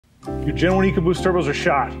Your Gen 1 EcoBoost turbos are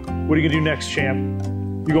shot. What are you gonna do next, champ?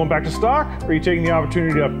 You going back to stock, or are you taking the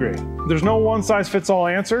opportunity to upgrade? There's no one-size-fits-all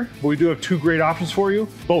answer, but we do have two great options for you,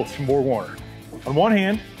 both from BorgWarner. On one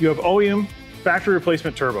hand, you have OEM factory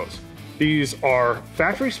replacement turbos. These are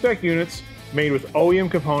factory spec units made with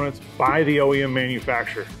OEM components by the OEM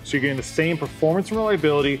manufacturer. So you're getting the same performance and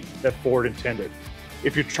reliability that Ford intended.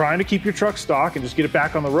 If you're trying to keep your truck stock and just get it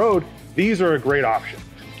back on the road, these are a great option.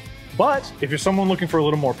 But if you're someone looking for a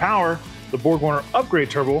little more power, the BorgWarner Upgrade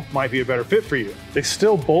Turbo might be a better fit for you. They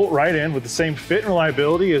still bolt right in with the same fit and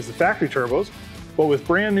reliability as the factory turbos, but with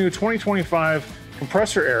brand new 2025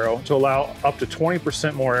 compressor aero to allow up to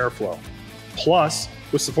 20% more airflow. Plus,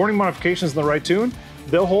 with supporting modifications in the right tune,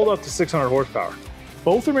 they'll hold up to 600 horsepower.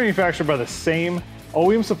 Both are manufactured by the same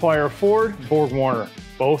OEM supplier, Ford, BorgWarner.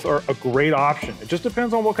 Both are a great option. It just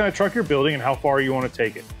depends on what kind of truck you're building and how far you want to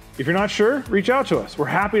take it. If you're not sure, reach out to us. We're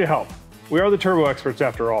happy to help. We are the turbo experts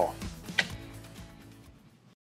after all.